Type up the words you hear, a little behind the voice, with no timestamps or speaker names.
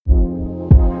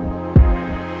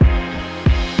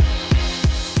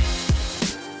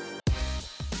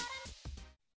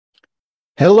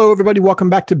Hello, everybody. Welcome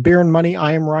back to Beer and Money.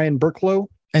 I am Ryan Burklow.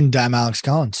 And I'm Alex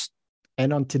Collins.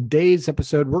 And on today's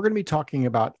episode, we're going to be talking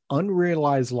about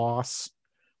unrealized loss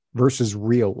versus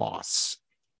real loss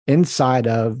inside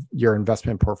of your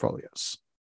investment portfolios.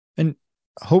 And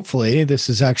hopefully this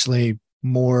is actually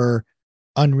more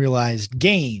unrealized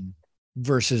gain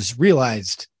versus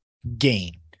realized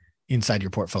gain inside your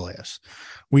portfolios.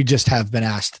 We just have been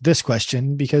asked this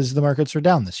question because the markets are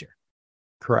down this year.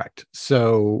 Correct.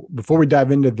 So before we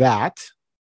dive into that,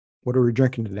 what are we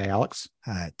drinking today, Alex?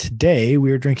 Today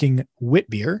we are drinking wit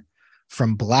beer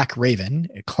from Black Raven.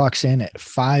 It clocks in at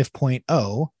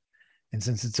 5.0. And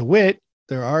since it's a wit,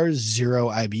 there are 0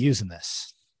 IBUs in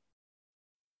this.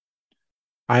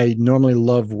 I normally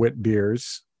love wit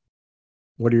beers.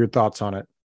 What are your thoughts on it?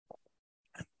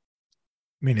 I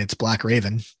mean, it's Black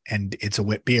Raven and it's a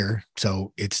wit beer,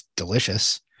 so it's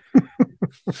delicious.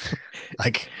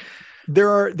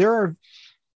 There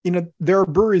are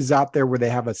breweries out there where they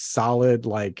have a solid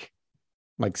like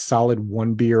solid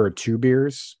one beer or two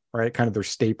beers, right? Kind of their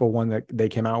staple one that they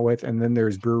came out with. And then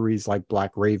there's breweries like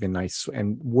Black Raven,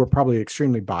 and we're probably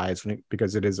extremely biased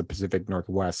because it is a Pacific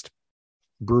Northwest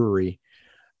brewery.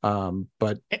 And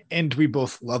we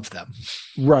both love them.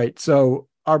 Right. So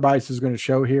our bias is going to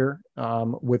show here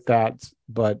with that.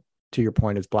 But to your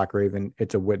point, it's Black Raven.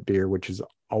 It's a wit beer, which is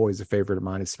always a favorite of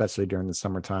mine, especially during the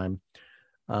summertime.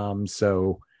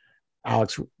 So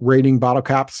Alex, rating bottle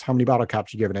caps, how many bottle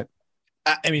caps you giving it?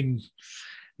 I mean,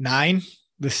 9.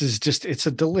 This is it's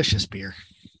a delicious beer.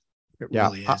 It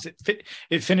really is.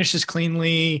 It finishes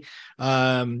cleanly.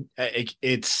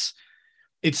 It's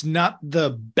not the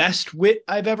best wit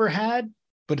I've ever had,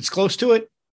 but it's close to it.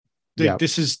 This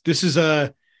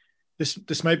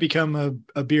might become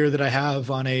a beer that I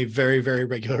have on a very, very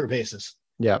regular basis.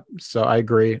 Yeah. So I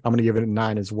agree. I'm going to give it a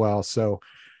 9 as well. So,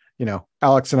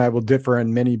 Alex and I will differ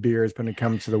in many beers, but when it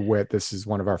comes to the wit, this is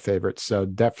one of our favorites. So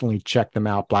definitely check them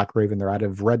out. Black Raven. They're out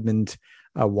of Redmond,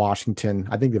 Washington.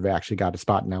 I think they've actually got a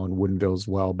spot now in Woodinville as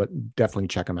well, but definitely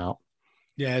check them out.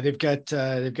 Yeah. They've got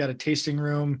a tasting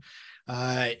room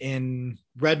in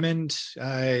Redmond,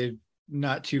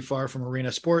 not too far from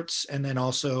Arena Sports. And then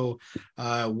also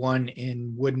one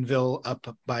in Woodinville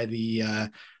up by the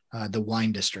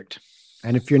wine district.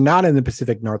 And if you're not in the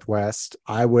Pacific Northwest,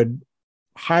 I would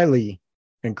highly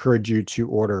encourage you to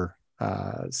order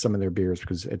some of their beers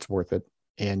because it's worth it.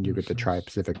 And you get to try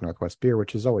Pacific Northwest beer,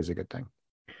 which is always a good thing.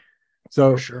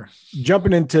 So sure.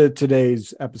 Jumping into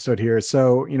today's episode here.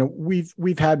 So,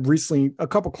 we've had recently a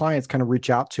couple clients kind of reach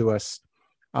out to us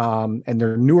and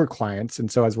they're newer clients.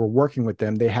 And so as we're working with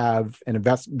them, they have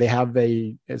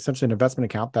essentially an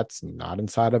investment account that's not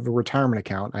inside of a retirement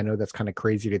account. I know that's kind of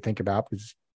crazy to think about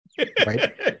because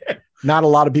right. Not a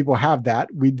lot of people have that.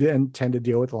 We then tend to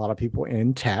deal with a lot of people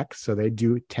in tech. So they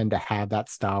do tend to have that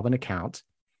style of an account.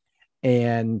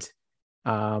 And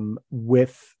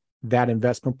with that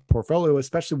investment portfolio,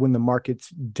 especially when the market's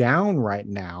down right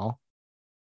now,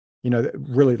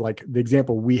 really like the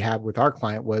example we had with our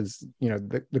client was,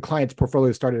 the client's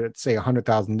portfolio started at say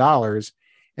 $100,000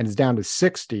 and is down to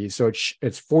 60. So it's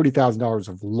 $40,000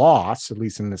 of loss, at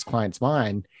least in this client's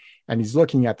mind. And he's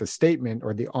looking at the statement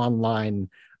or the online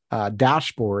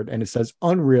dashboard, and it says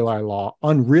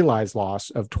unrealized loss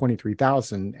of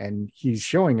 23,000. And he's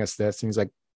showing us this, and he's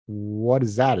like, "What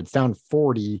is that? It's down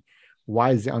 40. Why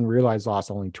is the unrealized loss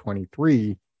only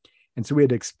 23?" And so we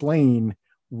had to explain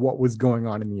what was going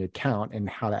on in the account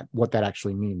and what that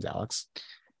actually means, Alex.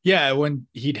 Yeah, when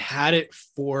he'd had it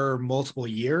for multiple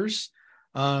years,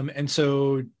 and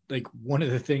so like one of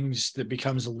the things that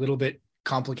becomes a little bit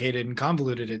complicated and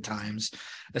convoluted at times,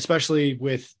 especially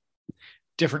with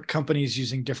different companies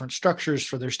using different structures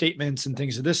for their statements and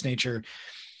things of this nature,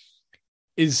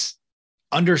 is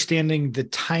understanding the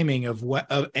timing of what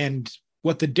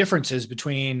the difference is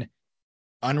between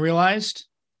unrealized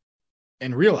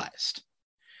and realized.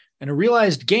 And a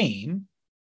realized gain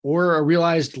or a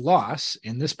realized loss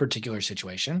in this particular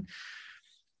situation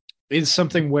is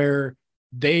something where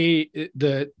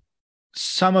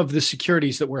some of the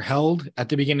securities that were held at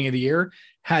the beginning of the year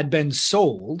had been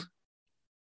sold.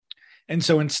 And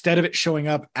so instead of it showing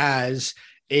up as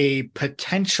a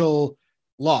potential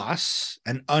loss,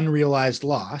 an unrealized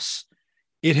loss,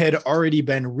 it had already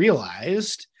been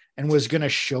realized and was going to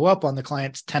show up on the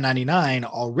client's 1099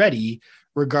 already,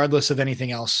 regardless of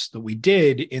anything else that we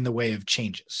did in the way of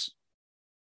changes.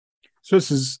 So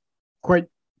this is quite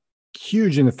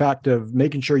huge in the fact of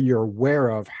making sure you're aware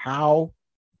of how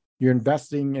you're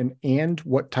investing and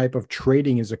what type of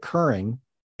trading is occurring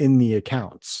in the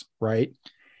accounts, right?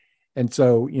 And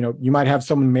so, you might have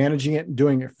someone managing it and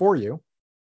doing it for you.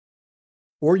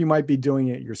 or you might be doing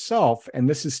it yourself. And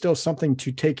this is still something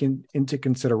to take into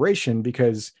consideration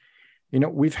because,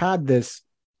 we've had this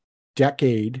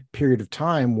decade period of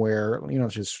time where,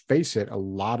 just face it, a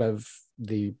lot of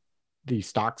the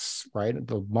stocks, right?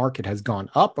 The market has gone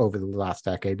up over the last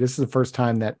decade. This is the first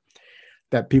time that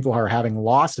people are having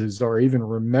losses or even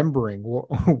remembering, well,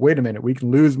 wait a minute, we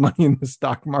can lose money in the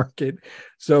stock market.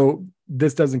 So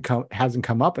this hasn't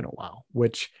come up in a while,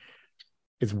 which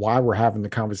is why we're having the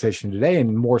conversation today,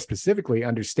 and more specifically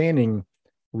understanding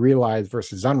realized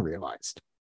versus unrealized.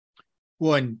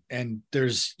 Well, and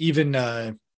there's even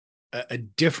a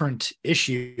different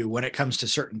issue when it comes to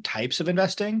certain types of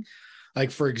investing.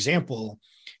 Like, for example,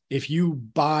 if you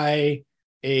buy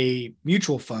a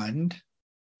mutual fund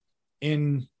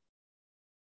in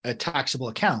a taxable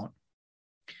account,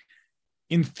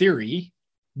 in theory,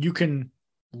 you can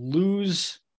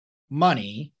lose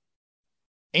money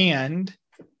and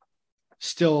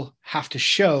still have to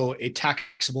show a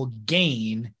taxable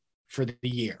gain for the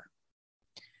year.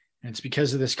 And it's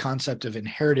because of this concept of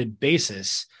inherited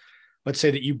basis. Let's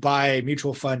say that you buy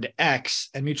mutual fund X,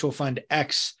 and mutual fund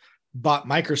X bought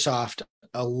Microsoft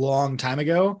a long time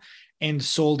ago and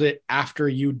sold it after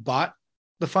you'd bought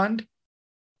the fund.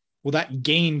 Well, that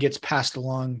gain gets passed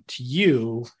along to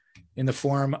you in the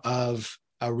form of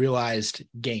a realized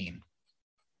gain.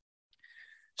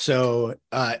 So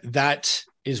that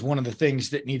is one of the things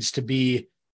that needs to be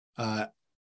that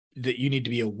you need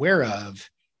to be aware of,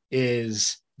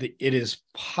 is that it is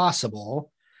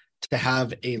possible to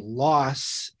have a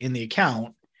loss in the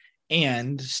account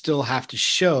and still have to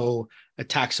show a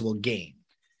taxable gain.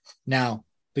 Now,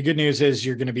 the good news is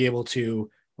you're going to be able to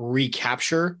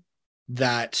recapture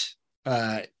that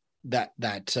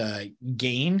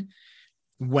gain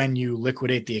when you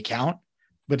liquidate the account.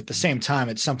 But at the same time,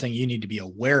 it's something you need to be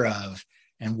aware of,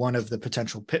 and one of the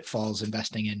potential pitfalls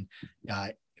investing in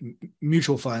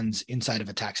mutual funds inside of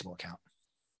a taxable account.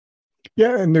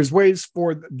 Yeah, and there's ways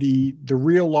for the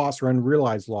real loss or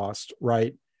unrealized loss,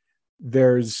 right?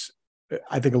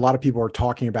 I think a lot of people are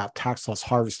talking about tax loss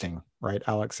harvesting, right,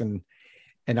 Alex? And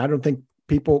I don't think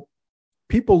people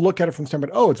look at it from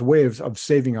standpoint, oh, it's a way of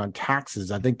saving on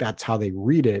taxes. I think that's how they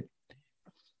read it.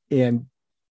 And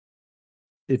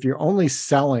if you're only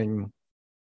selling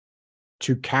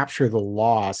to capture the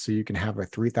loss so you can have a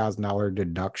 $3,000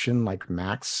 deduction like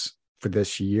max for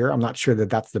this year, I'm not sure that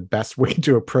that's the best way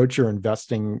to approach your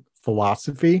investing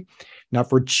philosophy. Now,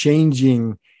 if we're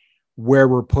changing where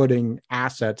we're putting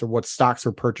assets or what stocks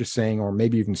we're purchasing, or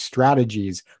maybe even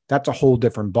strategies, that's a whole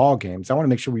different ballgame. So I want to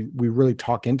make sure we really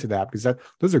talk into that, because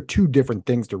those are two different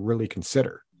things to really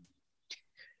consider.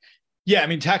 Yeah, I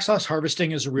mean, tax loss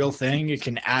harvesting is a real thing. It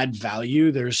can add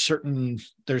value. There's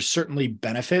certainly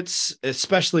benefits,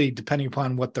 especially depending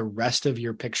upon what the rest of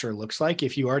your picture looks like.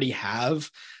 If you already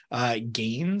have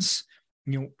gains,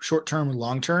 short-term and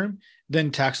long-term,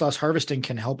 then tax loss harvesting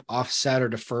can help offset or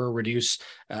defer, reduce,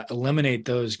 eliminate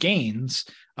those gains.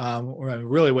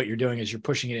 Really what you're doing is you're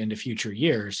pushing it into future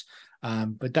years.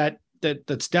 But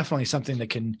that's definitely something that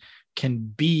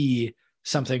can be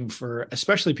something for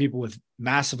especially people with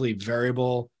massively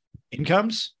variable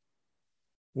incomes,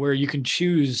 where you can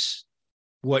choose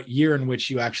what year in which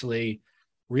you actually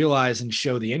realize and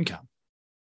show the income,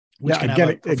 which can have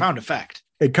a profound effect.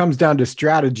 It comes down to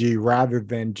strategy rather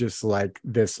than just like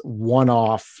this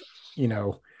one-off,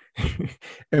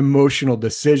 emotional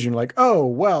decision like, oh,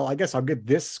 well, I guess I'll get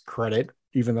this credit,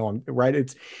 even though I'm right.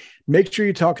 It's make sure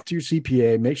you talk to your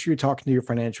CPA, make sure you're talking to your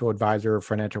financial advisor or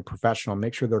financial professional,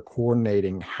 make sure they're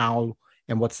coordinating how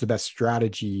and what's the best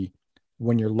strategy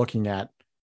when you're looking at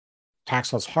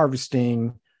tax loss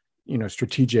harvesting,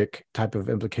 strategic type of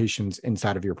implications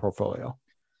inside of your portfolio.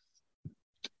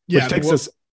 Yeah. Which takes us,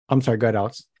 I'm sorry, go ahead,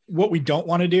 Alex. What we don't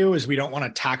want to do is we don't want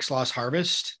to tax loss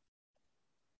harvest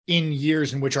in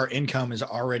years in which our income is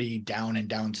already down and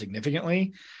down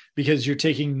significantly, because you're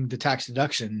taking the tax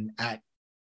deduction at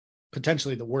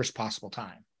potentially the worst possible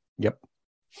time. Yep.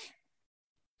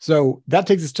 So that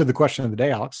takes us to the question of the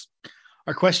day, Alex.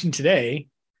 Our question today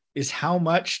is, how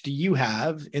much do you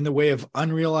have in the way of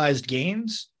unrealized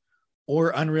gains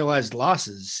or unrealized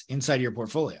losses inside your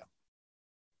portfolio?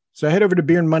 So head over to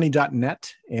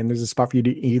beerandmoney.net, and there's a spot for you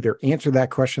to either answer that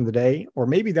question of the day, or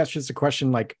maybe that's just a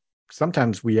question like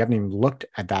sometimes we haven't even looked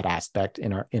at that aspect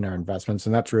in our investments.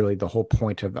 And that's really the whole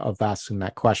point of asking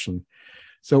that question.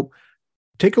 So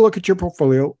take a look at your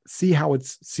portfolio, see how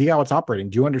it's operating.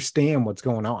 Do you understand what's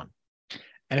going on?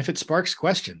 And if it sparks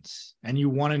questions and you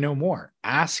want to know more,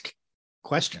 ask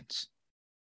questions.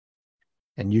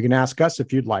 And you can ask us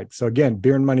if you'd like. So again,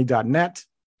 beerandmoney.net.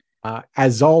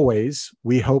 As always,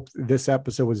 we hope this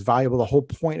episode was valuable. The whole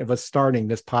point of us starting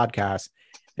this podcast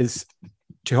is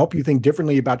to help you think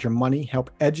differently about your money, help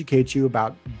educate you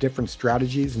about different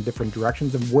strategies and different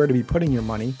directions of where to be putting your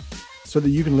money so that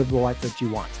you can live the life that you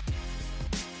want.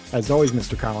 As always,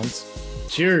 Mr. Collins.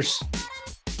 Cheers.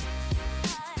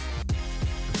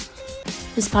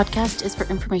 This podcast is for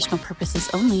informational purposes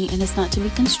only and is not to be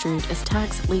construed as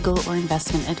tax, legal, or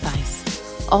investment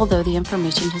advice. Although the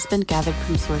information has been gathered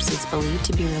from sources believed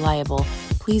to be reliable,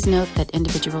 please note that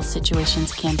individual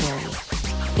situations can vary.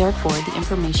 Therefore, the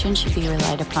information should be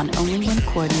relied upon only when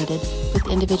coordinated with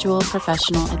individual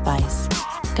professional advice.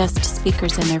 Guest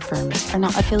speakers and their firms are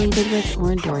not affiliated with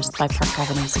or endorsed by Park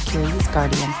Avenue Securities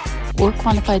Guardian or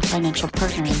Quantified Financial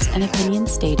Partners, and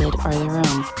opinions stated are their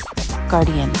own.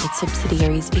 Guardian, its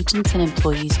subsidiaries, agents, and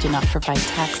employees do not provide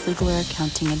tax, legal, or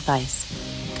accounting advice.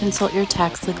 Consult your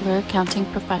tax, legal, or accounting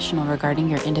professional regarding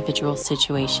your individual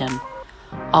situation.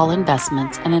 All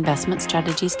investments and investment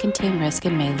strategies contain risk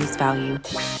and may lose value.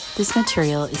 This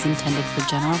material is intended for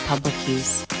general public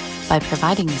use. By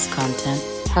providing this content,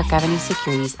 Park Avenue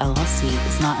Securities LLC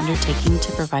is not undertaking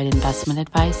to provide investment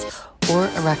advice or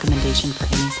a recommendation for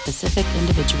any specific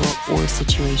individual or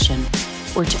situation,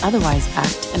 or to otherwise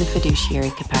act in a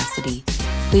fiduciary capacity.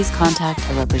 Please contact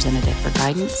a representative for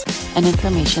guidance and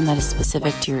information that is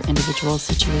specific to your individual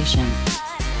situation.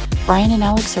 Brian and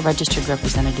Alex are registered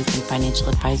representatives and financial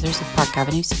advisors of Park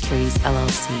Avenue Securities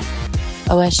LLC,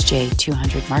 OSJ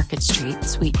 200 Market Street,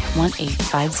 Suite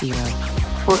 1850,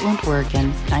 Portland,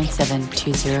 Oregon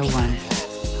 97201.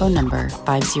 Phone number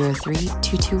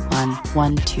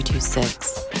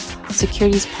 503-221-1226.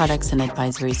 Securities products and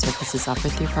advisory services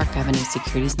offered through Park Avenue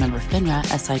Securities member FINRA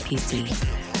SIPC.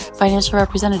 Financial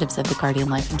representatives of the Guardian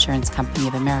Life Insurance Company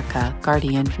of America,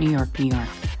 Guardian, New York, New York.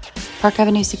 Park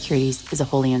Avenue Securities is a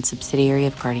wholly owned subsidiary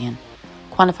of Guardian.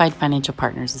 Quantified Financial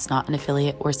Partners is not an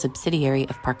affiliate or subsidiary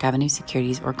of Park Avenue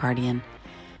Securities or Guardian.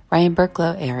 Ryan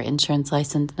Burklow, AR Insurance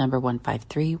License number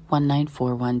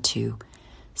 153-19412.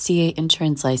 CA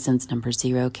Insurance License number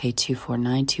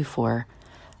 0K24924.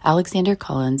 Alexander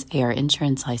Collins, AR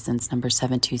Insurance License number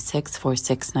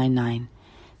 7264699.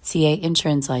 CA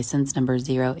Insurance License number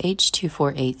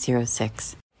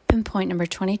 0H24806. Pinpoint number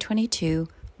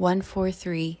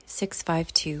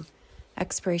 2022-143652.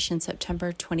 Expiration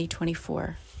September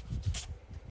 2024.